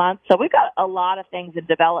once a month. So we've got a lot of things in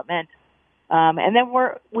development. And then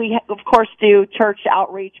we of course do church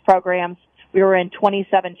outreach programs. We were in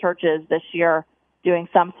 27 churches this year doing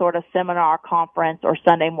some sort of seminar, conference, or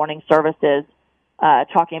Sunday morning services,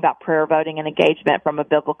 talking about prayer, voting, and engagement from a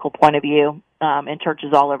biblical point of view in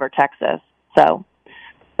churches all over Texas. So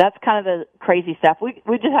that's kind of the crazy stuff. We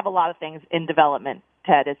just have a lot of things in development,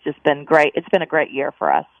 Ted. It's just been great. It's been a great year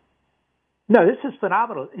for us. No, this is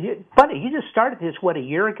phenomenal. Funny, you just started this, a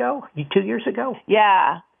year ago? 2 years ago?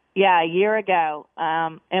 Yeah, a year ago.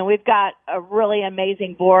 And we've got a really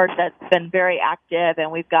amazing board that's been very active,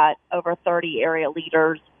 and we've got over 30 area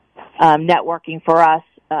leaders networking for us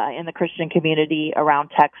in the Christian community around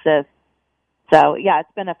Texas. So, yeah,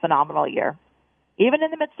 it's been a phenomenal year, even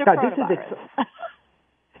in the midst of coronavirus.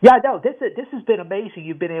 This has been amazing.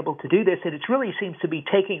 You've been able to do this, and it really seems to be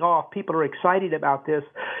taking off. People are excited about this,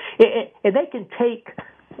 and they can take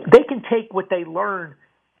what they learn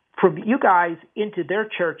from you guys into their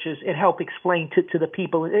churches and help explain to the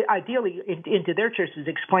people, ideally into their churches,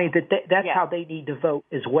 explain that's how they need to vote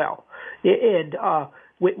as well, and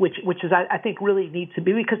which is I think really needs to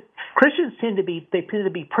be, because Christians tend to be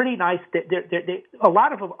pretty nice. That they a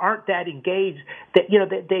lot of them aren't that engaged. That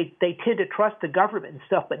they tend to trust the government and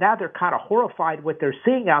stuff, but now they're kind of horrified what they're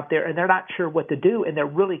seeing out there, and they're not sure what to do, and they're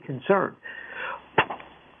really concerned.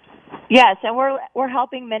 Yes, and we're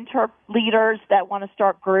helping mentor leaders that want to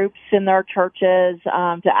start groups in their churches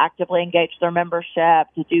to actively engage their membership,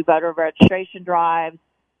 to do voter registration drives.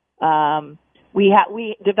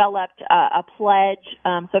 We developed a pledge.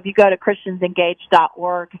 So if you go to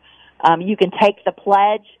ChristiansEngaged.org, you can take the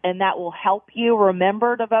pledge, and that will help you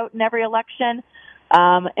remember to vote in every election,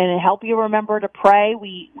 and help you remember to pray.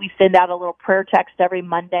 We send out a little prayer text every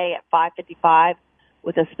Monday at 5:55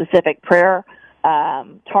 with a specific prayer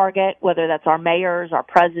target, whether that's our mayors, our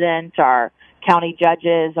president, our county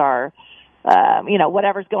judges, our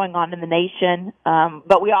whatever's going on in the nation.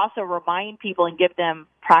 But we also remind people and give them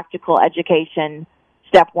practical education,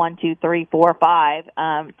 step 1, 2, 3, 4, 5,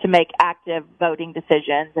 to make active voting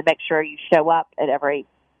decisions and make sure you show up at every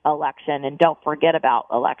election and don't forget about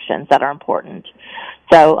elections that are important.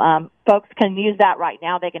 So folks can use that right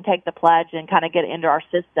now. They can take the pledge and kind of get into our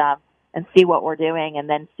system and see what we're doing and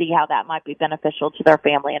then see how that might be beneficial to their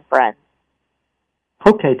family and friends.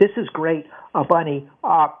 Okay, this is great, Bunny.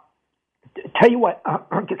 Tell you what,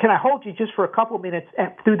 can I hold you just for a couple of minutes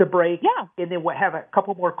through the break? Yeah. And then we'll have a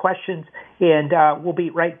couple more questions, and we'll be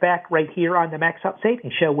right back right here on the Max Out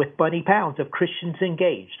Savings Show with Bunny Pounds of Christians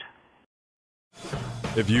Engaged.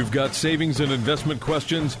 If you've got savings and investment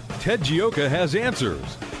questions, Ted Gioka has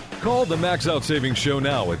answers. Call the Max Out Savings Show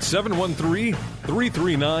now at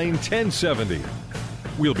 713-339-1070.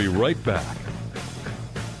 We'll be right back.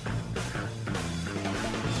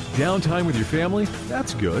 Downtime with your family?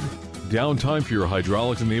 That's good. Downtime for your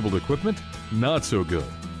hydraulics-enabled equipment? Not so good.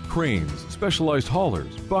 Cranes, specialized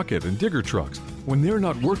haulers, bucket, and digger trucks. When they're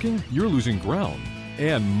not working, you're losing ground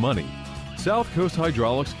and money. South Coast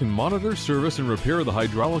Hydraulics can monitor, service, and repair the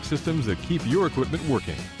hydraulic systems that keep your equipment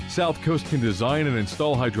working. South Coast can design and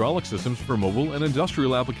install hydraulic systems for mobile and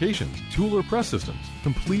industrial applications, tool or press systems,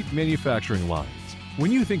 complete manufacturing lines.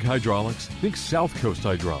 When you think hydraulics, think South Coast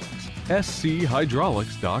Hydraulics.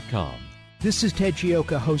 schydraulics.com. This is Ted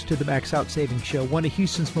Gioka, host of the Max Out Savings Show, one of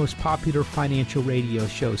Houston's most popular financial radio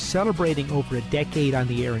shows, celebrating over a decade on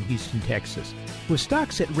the air in Houston, Texas. With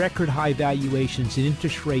stocks at record high valuations and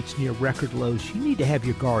interest rates near record lows, you need to have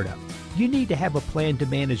your guard up. You need to have a plan to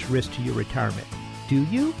manage risk to your retirement. Do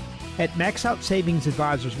you? At Max Out Savings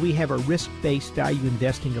Advisors, we have a risk-based value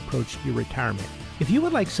investing approach to your retirement. If you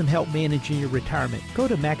would like some help managing your retirement, go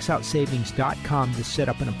to maxoutsavings.com to set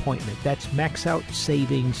up an appointment. That's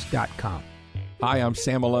maxoutsavings.com. Hi, I'm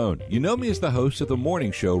Sam Malone. You know me as the host of the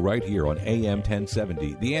morning show right here on AM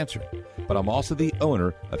 1070, The Answer. But I'm also the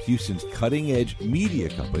owner of Houston's cutting-edge media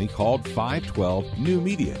company called 512 New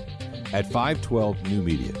Media. At 512 New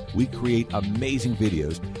Media, we create amazing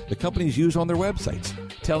videos the companies use on their websites,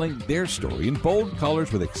 telling their story in bold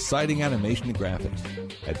colors with exciting animation and graphics.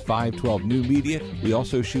 At 512 New Media, we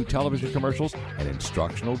also shoot television commercials and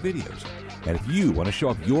instructional videos. And if you want to show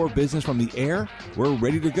off your business from the air, we're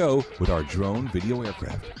ready to go with our drone video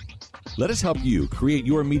aircraft. Let us help you create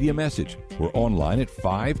your media message. We're online at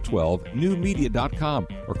 512newmedia.com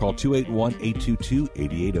or call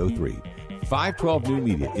 281-822-8803. 512 New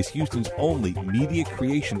Media is Houston's only media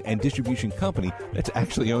creation and distribution company that's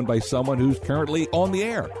actually owned by someone who's currently on the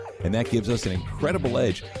air. And that gives us an incredible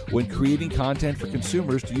edge when creating content for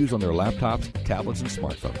consumers to use on their laptops, tablets, and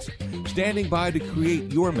smartphones. Standing by to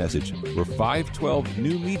create your message, we're 512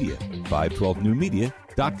 New Media,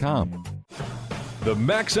 512newmedia.com. The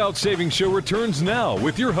Max Out Savings Show returns now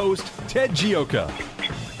with your host, Ted Gioka.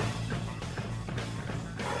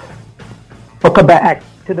 Welcome back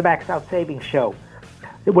to the Max Out Savings Show.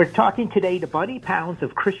 We're talking today to Bunny Pounds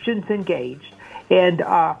of Christians Engaged and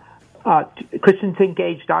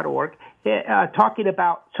ChristiansEngaged.org, talking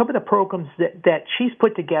about some of the programs that she's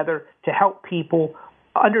put together to help people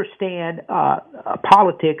understand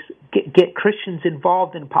politics, get Christians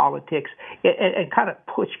involved in politics, and kind of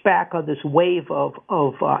push back on this wave of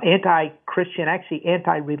anti-Christian, actually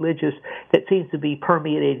anti-religious, that seems to be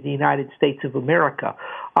permeating the United States of America.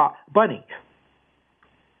 Bunny,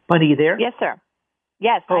 you there? Yes, sir.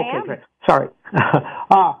 Yes, I am. Great. Sorry.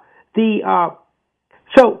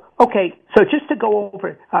 So just to go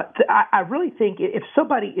over, I really think if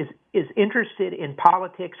somebody is interested in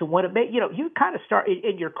politics and want to make, you kind of start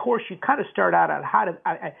in your course. You kind of start out on how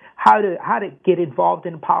to get involved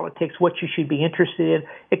in politics, what you should be interested in.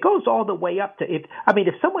 It goes all the way up to if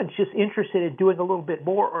someone's just interested in doing a little bit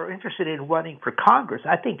more or interested in running for Congress,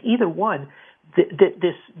 I think either one,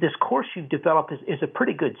 this course you've developed is a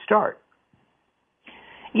pretty good start.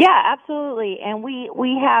 Yeah, absolutely. And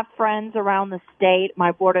we have friends around the state.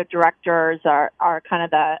 My board of directors are kind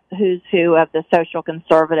of the who's who of the social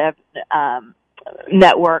conservative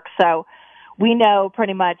network. So we know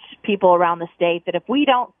pretty much people around the state that if we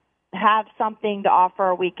don't have something to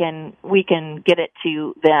offer, we can get it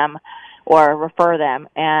to them or refer them.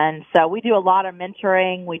 And so we do a lot of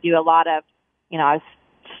mentoring. We do a lot of, I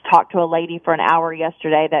talked to a lady for an hour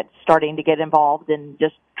yesterday that's starting to get involved in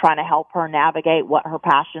just trying to help her navigate what her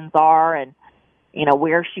passions are and,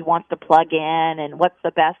 where she wants to plug in and what's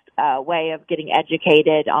the best way of getting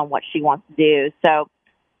educated on what she wants to do. So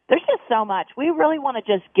there's just so much. We really want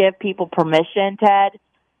to just give people permission, Ted,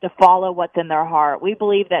 to follow what's in their heart. We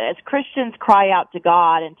believe that as Christians cry out to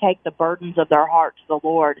God and take the burdens of their heart to the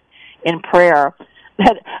Lord in prayer,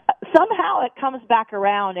 that somehow it comes back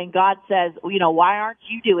around, and God says, why aren't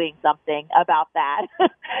you doing something about that?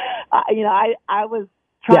 I was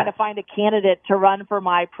trying to find a candidate to run for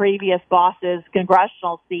my previous boss's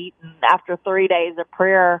congressional seat, and after 3 days of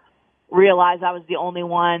prayer, realized I was the only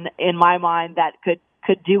one in my mind that could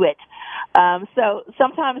do it. So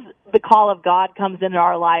sometimes the call of God comes into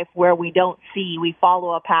our life where we don't see. We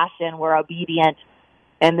follow a passion, we're obedient,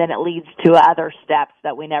 and then it leads to other steps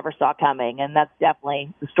that we never saw coming, and that's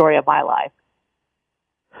definitely the story of my life.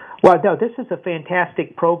 Well, no, this is a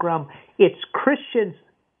fantastic program. It's Christians,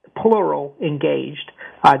 plural, engaged,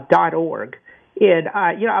 .org. And,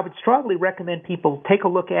 I would strongly recommend people take a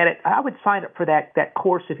look at it. I would sign up for that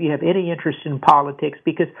course if you have any interest in politics,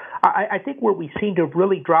 because I think where we seem to have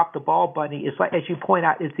really dropped the ball, Bunny, is, like, as you point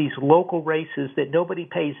out, is these local races that nobody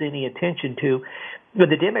pays any attention to. But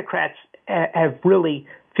the Democrats have really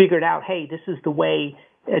figured out, hey, this is the way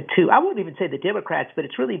I won't even say the Democrats, but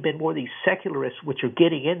it's really been more these secularists which are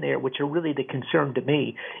getting in there, which are really the concern to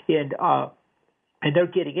me. And they're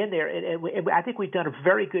getting in there. And I think we've done a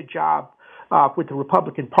very good job with the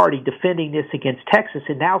Republican Party defending this against Texas,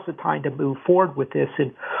 and now's the time to move forward with this.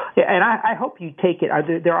 And I hope you take it.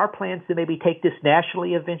 There are plans to maybe take this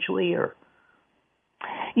nationally eventually, or?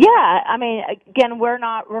 Yeah, I mean, again, we're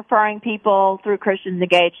not referring people through Christians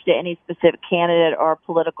Engaged to any specific candidate or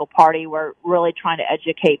political party. We're really trying to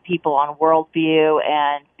educate people on worldview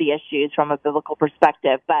and the issues from a biblical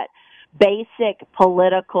perspective. But basic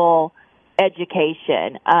political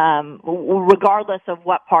education, regardless of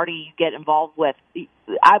what party you get involved with,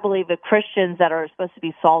 I believe the Christians that are supposed to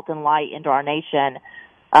be salt and light into our nation,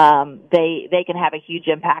 they can have a huge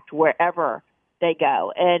impact wherever they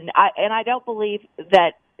go. And I don't believe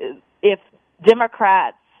that if the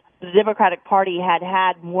Democratic Party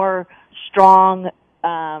had more strong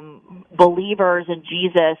believers in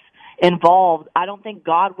Jesus involved, I don't think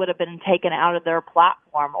God would have been taken out of their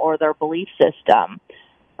platform or their belief system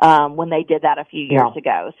when they did that a few years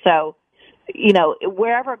ago. So,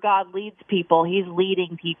 wherever God leads people, He's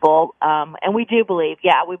leading people. And we do believe,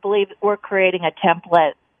 we believe we're creating a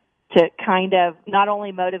template to kind of not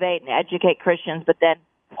only motivate and educate Christians, but then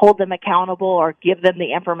hold them accountable or give them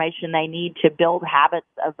the information they need to build habits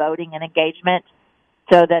of voting and engagement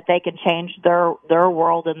so that they can change their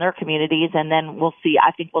world and their communities. And then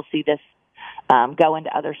I think we'll see this go into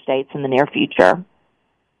other states in the near future.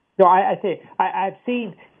 No, I think I've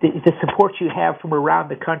seen the support you have from around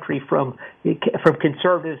the country from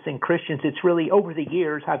conservatives and Christians. It's really, over the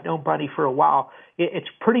years, I've known Bunny for a while. It's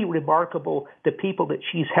pretty remarkable, the people that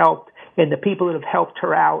she's helped and the people that have helped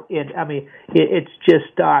her out. And I mean, it's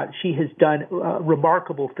just she has done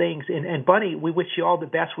remarkable things. And Bunny, we wish you all the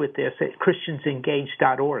best with this at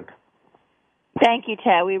ChristiansEngaged.org. Thank you,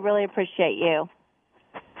 Ted. We really appreciate you.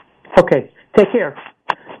 Okay, take care.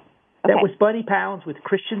 That was Bunny Pounds with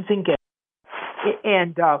Christians Engaged,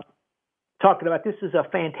 and talking about this is a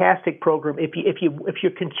fantastic program. If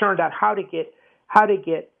you're concerned about how to get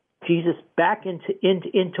Jesus back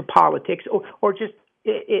into politics, or just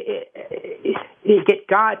get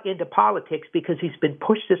God into politics, because he's been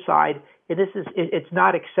pushed aside, and it's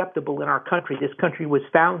not acceptable in our country. This country was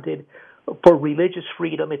founded for religious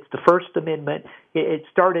freedom. It's the First Amendment. It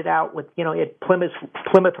started out with, at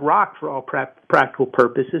Plymouth Rock for all practical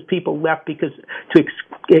purposes. People left because to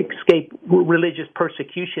escape religious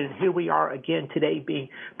persecution. And here we are again today being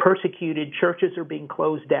persecuted. Churches are being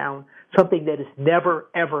closed down, something that has never,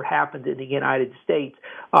 ever happened in the United States.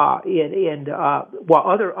 While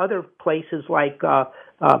other places like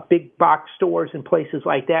big box stores and places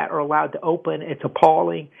like that are allowed to open, it's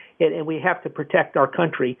appalling, and we have to protect our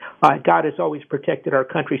country. God has always protected our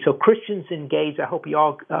country. So Christians Engaged, I hope you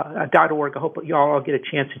all, .org, I hope you all get a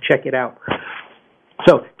chance to check it out.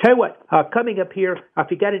 So tell you what, coming up here,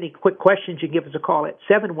 if you got any quick questions, you can give us a call at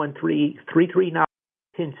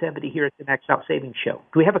 713-339-1070 here at the Max Out Savings Show.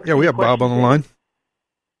 Do we have we have Bob on the line.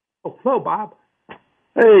 Oh, hello, Bob.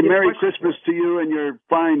 Hey, Merry Christmas to you and your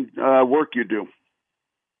fine work you do.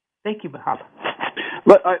 Thank you, Bob.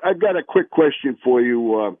 But I've got a quick question for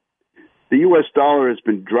you. The U.S. dollar has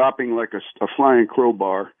been dropping like a flying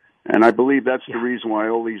crowbar, and I believe that's the reason why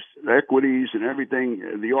all these equities and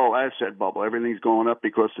everything, the all-asset bubble, everything's going up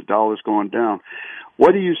because the dollar's going down.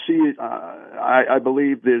 What do you see? I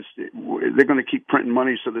believe they're going to keep printing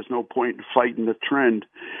money, so there's no point in fighting the trend.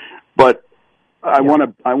 But I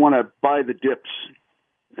want to buy the dips,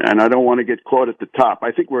 and I don't want to get caught at the top.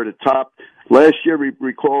 I think we're at the top. Last year,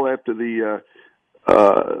 recall after the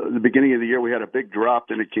beginning of the year, we had a big drop,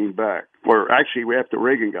 then it came back. Or actually, after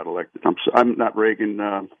Reagan got elected. I'm not Reagan,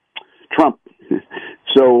 Trump.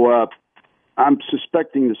 So I'm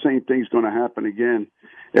suspecting the same thing's going to happen again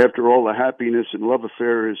after all the happiness and love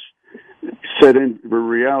affair is set in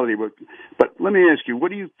reality. But let me ask you,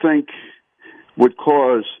 what do you think would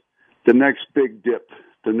cause the next big dip,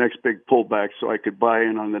 the next big pullback, so I could buy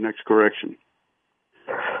in on the next correction?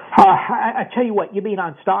 I tell you what, you mean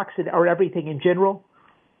on stocks or everything in general?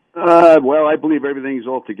 Well, I believe everything's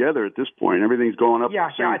all together at this point. Everything's going up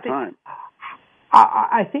at the same time.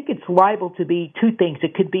 I think it's liable to be two things.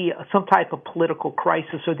 It could be some type of political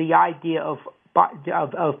crisis, or the idea of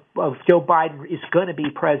Joe Biden is going to be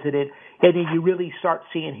president, and then you really start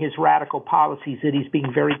seeing his radical policies that he's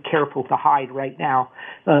being very careful to hide right now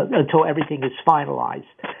until everything is finalized,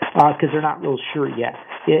 because they're not real sure yet,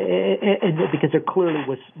 and because there clearly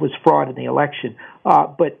was fraud in the election.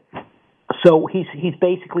 So he's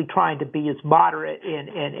basically trying to be as moderate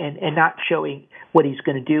and not showing what he's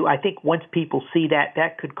going to do. I think once people see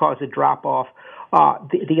that could cause a drop off.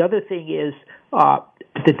 The other thing is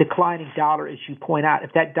the declining dollar, as you point out.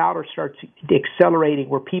 If that dollar starts accelerating,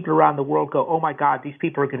 where people around the world go, oh my God, these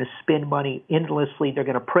people are going to spend money endlessly. They're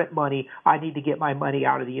going to print money. I need to get my money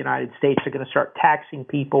out of the United States. They're going to start taxing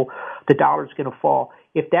people. The dollar's going to fall.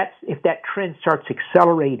 If that trend starts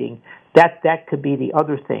accelerating, that could be the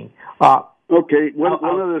other thing. Okay. One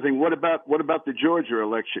other thing. What about the Georgia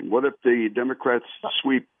election? What if the Democrats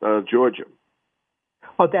sweep Georgia?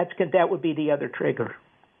 Oh, that would be the other trigger.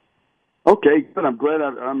 Okay, good. I'm glad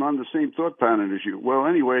I'm on the same thought pattern as you. Well,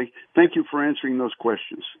 anyway, thank you for answering those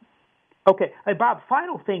questions. Okay, Bob.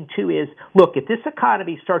 Final thing too is, look, if this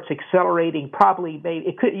economy starts accelerating, you're probably going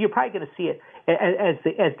to see it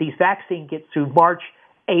as these vaccines get through March.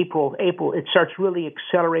 April, it starts really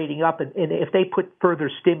accelerating up, and if they put further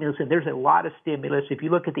stimulus in, there's a lot of stimulus. If you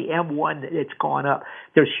look at the M1, it's gone up.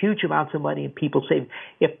 There's huge amounts of money in people saving.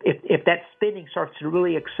 If that spending starts to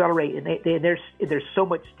really accelerate, and there's so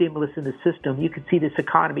much stimulus in the system, you can see this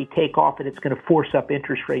economy take off, and it's going to force up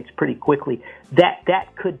interest rates pretty quickly.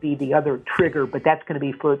 That could be the other trigger, but that's going to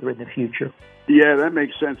be further in the future. Yeah, that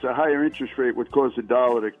makes sense. A higher interest rate would cause the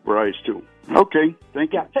dollar to rise too. Okay,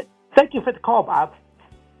 thank you. Yeah, thank you for the call, Bob.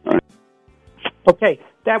 All right. Okay,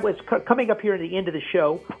 that was coming up here at the end of the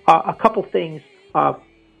show. A couple things.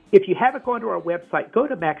 If you haven't gone to our website, go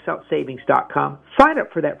to maxoutsavings.com. Sign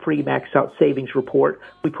up for that free Max Out Savings report.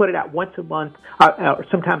 We put it out once a month, or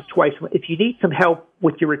sometimes twice a month. If you need some help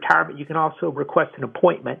with your retirement, you can also request an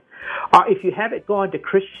appointment. If you haven't gone to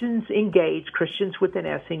Christians with an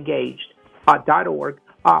S, engaged.org,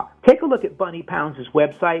 take a look at Bunny Pounds'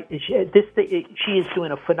 website. She is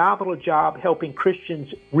doing a phenomenal job helping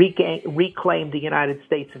Christians reclaim the United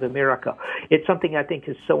States of America. It's something I think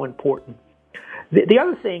is so important. The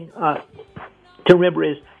other thing to remember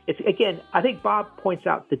is, I think Bob points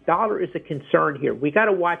out the dollar is a concern here. We got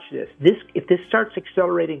to watch this. If this starts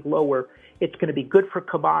accelerating lower, it's going to be good for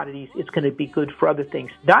commodities. It's going to be good for other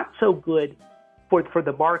things. Not so good for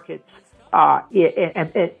the markets.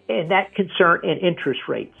 And that concern and interest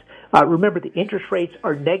rates. Remember, the interest rates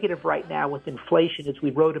are negative right now with inflation, as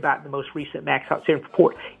we wrote about in the most recent Max Out Savings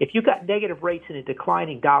report. If you've got negative rates and a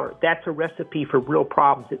declining dollar, that's a recipe for real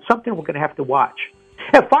problems. It's something we're going to have to watch.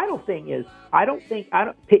 And final thing is,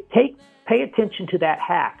 pay attention to that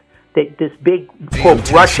hack, this big quote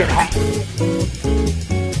Russian hack.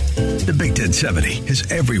 The Big 1070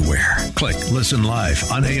 is everywhere. Click Listen Live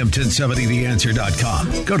on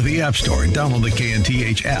AM1070theanswer.com. Go to the App Store and download the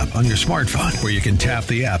KNTH app on your smartphone, where you can tap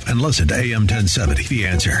the app and listen to AM 1070 The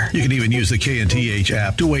Answer. You can even use the KNTH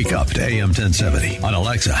app to wake up to AM 1070. On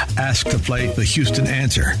Alexa, ask to play the Houston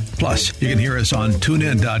Answer. Plus, you can hear us on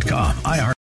TuneIn.com, iHeart.